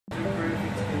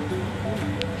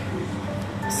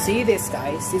See this,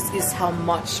 guys? This is how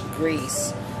much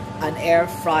grease an air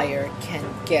fryer can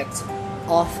get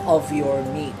off of your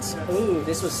meat. Ooh,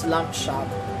 this was lamb chop.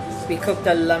 We cooked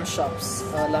the lamb chops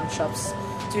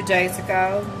 2 days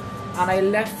ago, and I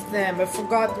left them. I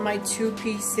forgot my 2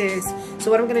 pieces.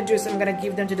 So what I'm gonna do is I'm gonna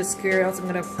give them to the squirrels. I'm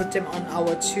gonna put them on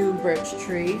our 2 birch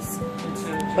trees.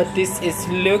 But this is,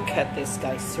 look at this,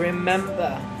 guys.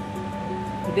 Remember,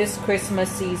 this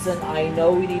Christmas season, I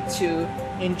know we need to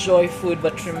enjoy food,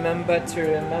 but remember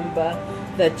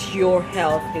that your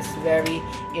health is very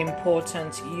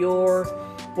important. Your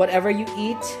whatever you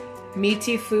eat,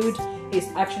 meaty food, is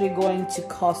actually going to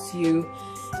cost you,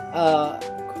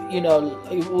 you know,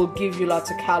 it will give you lots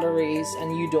of calories,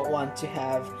 and you don't want to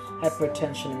have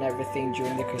hypertension and everything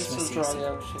during the Christmas season. This will dry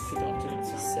out if you don't do it.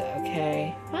 So,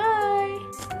 okay, bye.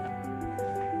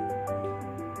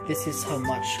 This is how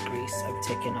much grease I've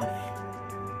taken off,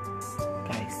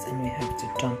 guys, and we have to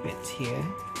dump it here.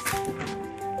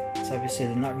 So obviously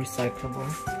they're not recyclable.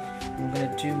 I'm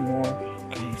gonna do more,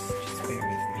 guys. Just bear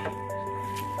with me.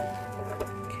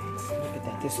 Okay, look at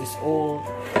that. This is all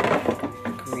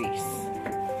grease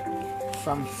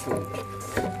from food,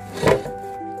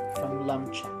 from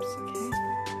lamb chop.